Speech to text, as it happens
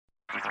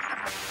HT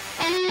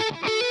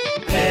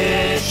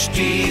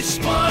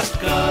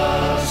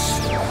Smartcast.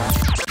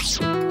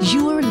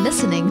 You are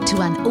listening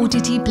to an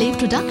OTT Play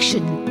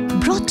production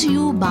brought to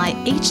you by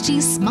HT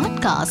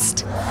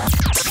Smartcast.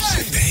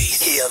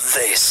 Hear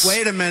this.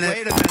 Wait a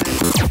minute.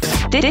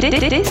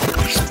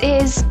 This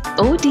is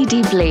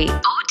OTT Play.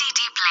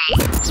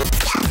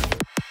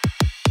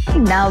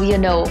 Now you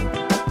know.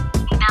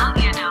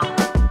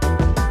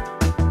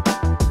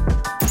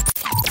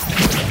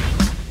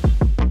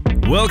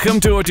 Welcome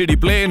to OTT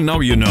Play,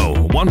 Now You Know,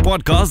 one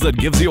podcast that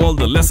gives you all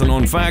the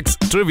lesser-known facts,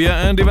 trivia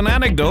and even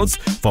anecdotes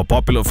for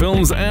popular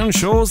films and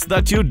shows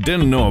that you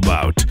didn't know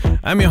about.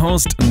 I'm your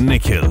host,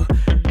 Nikhil.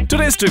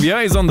 Today's trivia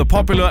is on the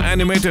popular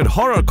animated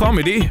horror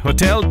comedy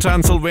Hotel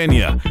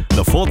Transylvania.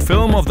 The fourth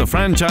film of the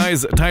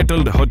franchise,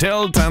 titled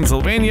Hotel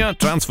Transylvania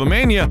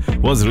Transformania,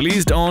 was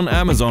released on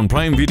Amazon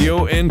Prime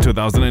Video in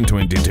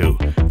 2022.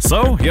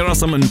 So, here are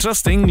some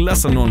interesting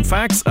lesser-known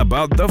facts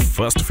about the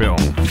first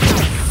film.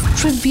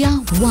 Trivia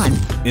 1.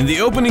 In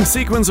the opening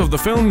sequence of the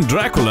film,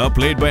 Dracula,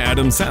 played by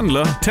Adam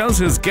Sandler, tells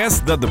his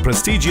guests that the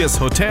prestigious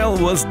hotel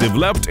was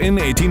developed in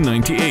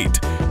 1898.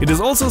 It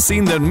is also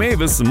seen that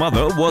Mavis's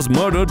mother was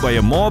murdered by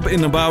a mob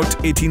in about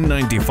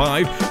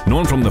 1895,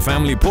 known from the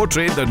family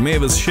portrait that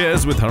Mavis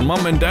shares with her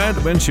mom and dad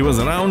when she was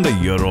around a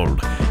year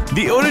old.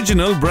 The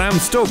original Bram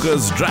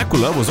Stoker's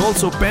Dracula was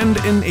also penned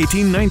in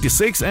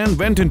 1896 and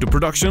went into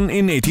production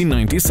in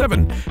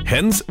 1897.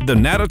 Hence, the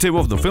narrative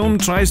of the film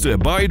tries to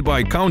abide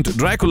by Count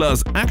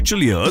Dracula's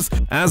actual years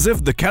as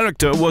if the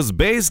character was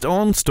based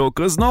on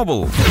Stoker's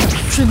novel.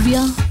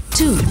 Trivia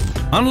 2.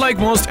 Unlike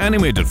most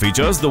animated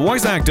features, the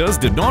voice actors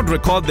did not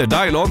record their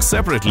dialogue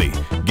separately.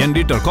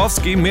 Gendy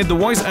Tarkovsky made the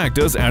voice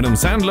actors Adam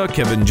Sandler,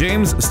 Kevin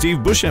James, Steve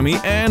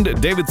Buscemi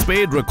and David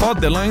Spade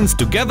record their lines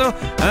together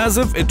as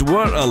if it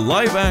were a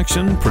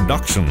live-action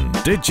production.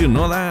 Did you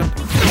know that?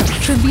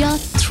 Trivia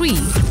 3.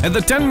 At the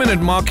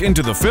 10-minute mark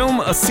into the film,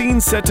 a scene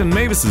set in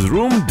Mavis's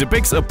room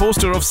depicts a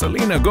poster of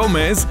Selena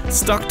Gomez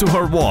stuck to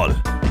her wall.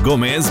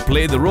 Gomez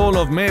played the role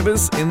of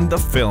Mavis in the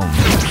film.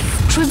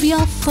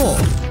 Trivia 4.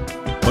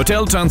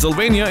 Hotel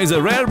Transylvania is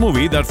a rare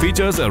movie that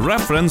features a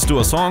reference to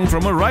a song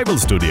from a rival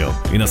studio.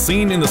 In a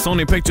scene in the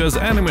Sony Pictures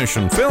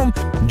animation film,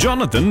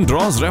 Jonathan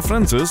draws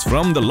references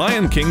from The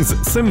Lion King's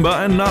Simba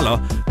and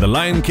Nala. The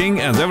Lion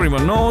King, as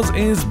everyone knows,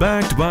 is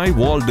backed by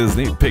Walt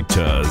Disney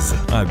Pictures.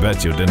 I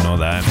bet you didn't know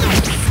that.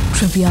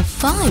 Trivia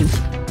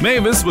 5.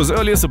 Mavis was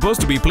earlier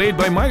supposed to be played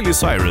by Miley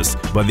Cyrus,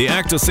 but the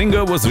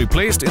actor-singer was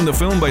replaced in the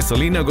film by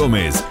Selena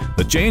Gomez.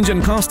 The change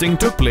in casting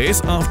took place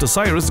after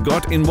Cyrus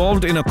got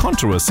involved in a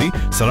controversy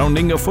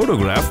surrounding a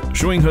photograph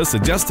showing her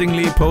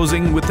suggestingly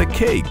posing with a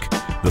cake.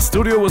 The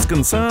studio was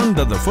concerned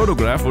that the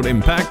photograph would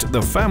impact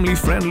the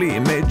family-friendly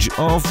image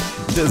of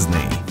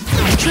Disney.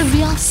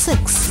 Trivia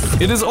 6.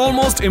 It is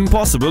almost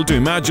impossible to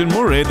imagine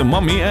Murray the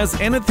Mummy as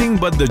anything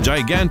but the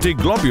gigantic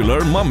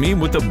globular mummy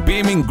with a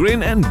beaming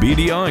grin and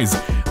beady eyes.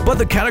 But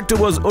the character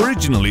was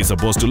originally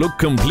supposed to look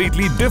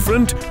completely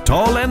different,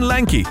 tall and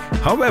lanky.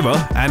 However,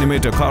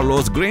 animator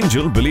Carlos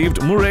Grangel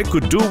believed Murray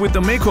could do with a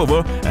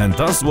makeover and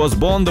thus was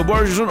born the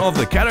version of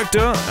the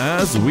character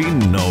as we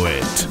know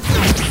it.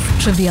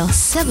 Trivia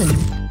 7.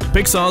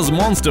 Pixar's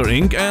Monster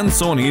Inc. and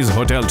Sony's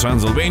Hotel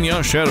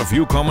Transylvania share a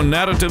few common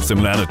narrative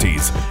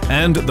similarities,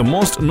 and the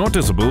most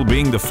noticeable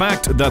being the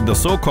fact that the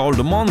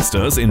so-called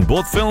monsters in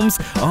both films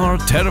are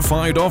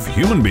terrified of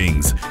human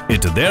beings.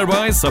 It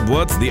thereby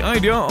subverts the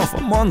idea of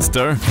a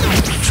monster.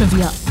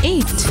 Trivia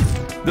 8.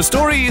 The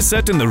story is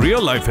set in the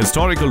real-life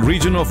historical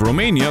region of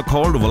Romania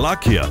called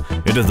Wallachia.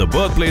 It is the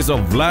birthplace of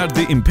Vlad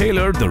the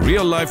Impaler, the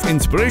real-life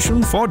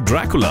inspiration for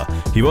Dracula.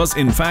 He was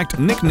in fact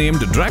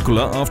nicknamed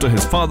Dracula after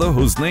his father,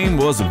 whose name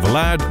was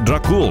Vlad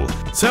Dracul.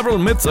 Several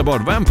myths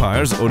about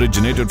vampires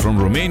originated from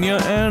Romania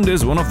and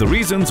is one of the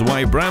reasons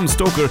why Bram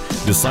Stoker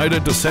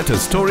decided to set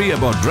his story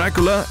about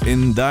Dracula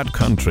in that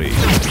country.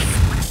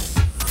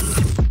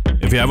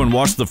 If you haven't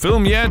watched the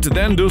film yet,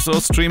 then do so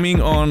streaming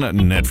on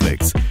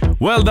Netflix.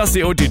 Well, that's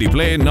the OTT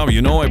Play Now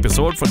You Know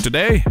episode for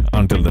today.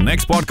 Until the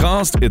next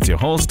podcast, it's your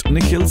host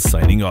Nikhil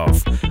signing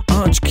off.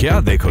 Aaj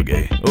kya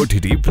dekhoge?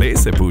 OTT Play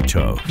se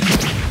poocho.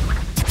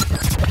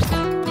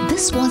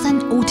 This was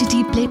an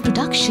OTT Play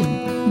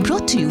production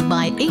brought to you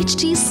by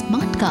HT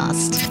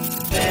Smartcast.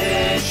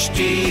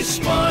 HT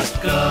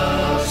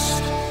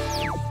Smartcast.